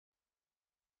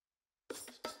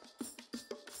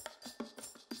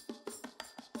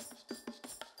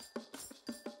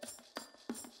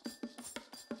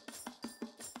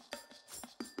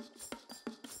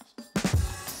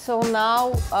So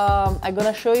now I'm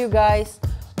gonna show you guys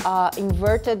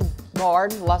inverted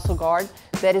guard, lasso guard.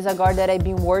 That is a guard that I've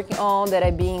been working on, that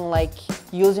I've been like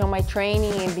using on my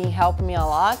training and been helping me a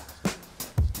lot.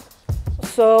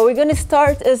 So we're gonna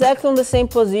start exactly on the same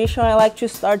position. I like to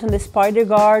start on the spider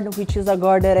guard, which is a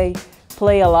guard that I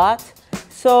play a lot.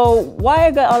 So why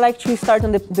I like to start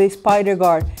on the spider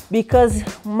guard? Because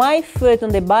my foot on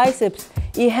the biceps,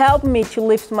 it helped me to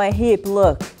lift my hip.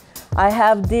 Look, I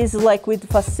have this like with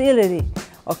facility,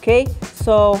 okay?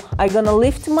 So I'm gonna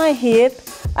lift my hip,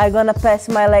 I'm gonna pass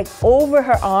my leg over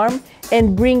her arm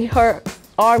and bring her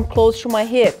arm close to my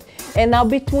hip. And now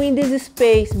between this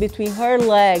space, between her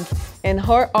leg and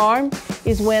her arm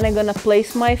is when I'm gonna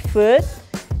place my foot,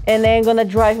 and then I'm gonna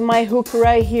drive my hook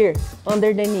right here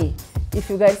under the knee. If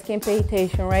you guys can pay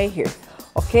attention right here,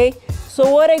 okay?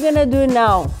 So what I'm gonna do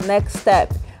now, next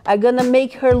step, I'm gonna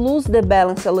make her lose the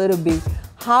balance a little bit.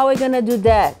 How am I gonna do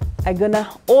that? I'm gonna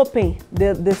open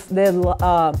the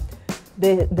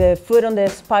foot on the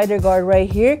spider guard right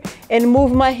here and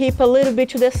move my hip a little bit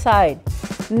to the side.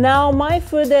 Now my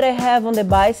foot that I have on the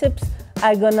biceps,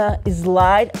 I'm gonna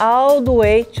slide all the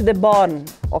way to the bottom,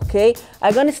 okay?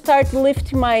 I'm gonna start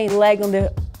lifting my leg on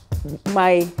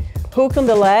my hook on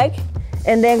the leg,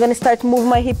 and then I'm gonna start moving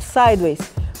my hip sideways.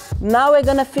 Now we're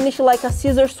gonna finish like a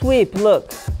scissor sweep,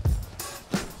 look.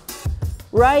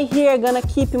 Right here, I'm gonna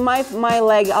keep my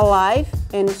leg alive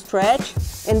and stretch,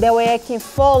 and that way I can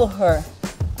follow her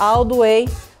all the way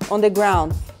on the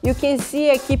ground. You can see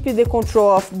I keep the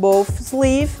control of both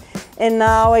sleeves, and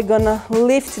now I'm gonna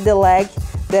lift the leg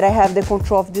that I have the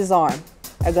control of this arm.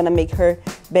 I'm gonna make her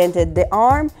bend at the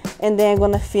arm, and then I'm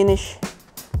gonna finish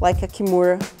like a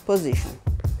Kimura position,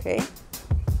 okay?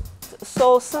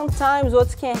 So sometimes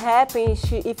what can happen is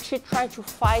if she tries to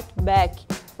fight back,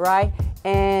 right,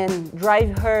 and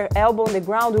drive her elbow on the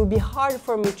ground, it will be hard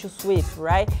for me to sweep,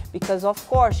 right? Because of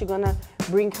course she's gonna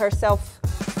bring herself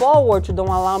forward to don't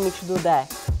allow me to do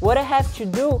that. What I have to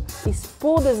do is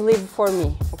pull the sleeve for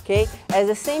me, okay? At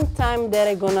the same time that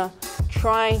I'm gonna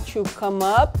try to come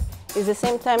up, is the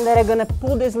same time that I'm gonna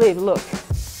pull the sleeve, look.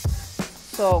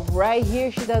 So right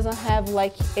here she doesn't have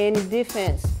like any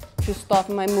defense to stop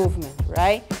my movement,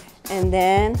 right? And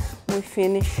then we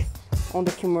finish on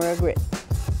the Kimura grip.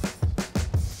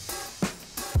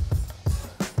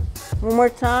 One more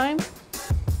time.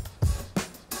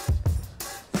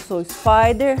 So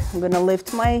spider, I'm gonna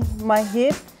lift my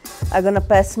hip. I'm gonna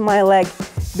pass my leg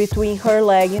between her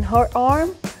leg and her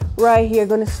arm. Right here,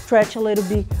 gonna stretch a little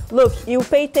bit. Look, you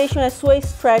pay attention as I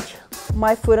stretch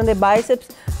my foot on the biceps,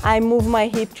 I move my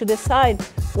hip to the side.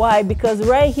 Why? Because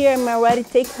right here, I'm already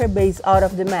take her base out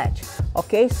of the mat.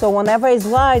 Okay, so whenever I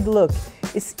slide, look,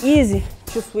 it's easy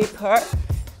to sweep her,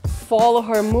 follow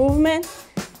her movement.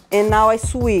 And now I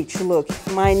switch, look,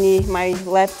 my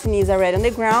left knee is already on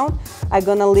the ground. I'm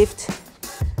gonna lift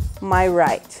my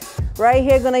right. Right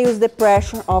here, gonna use the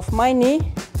pressure of my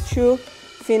knee to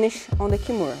finish on the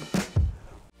Kimura.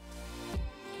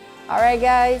 All right,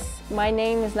 guys, my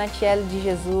name is Nathiely De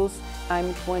Jesus.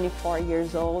 I'm 24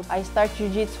 years old. I started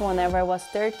Jiu-Jitsu whenever I was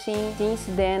 13. Since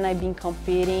then, I've been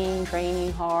competing,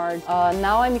 training hard.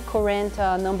 Now I'm current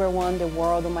 #1 in the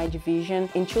world in my division.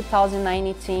 In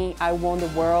 2019, I won the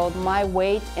world, my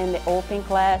weight in the open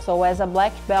class. So as a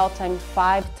black belt, I'm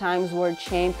 5 times world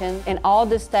champion. And all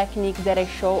these techniques that I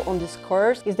show on this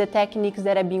course is the techniques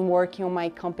that I've been working on my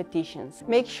competitions.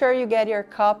 Make sure you get your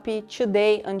copy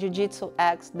today on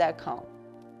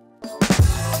jiujitsux.com.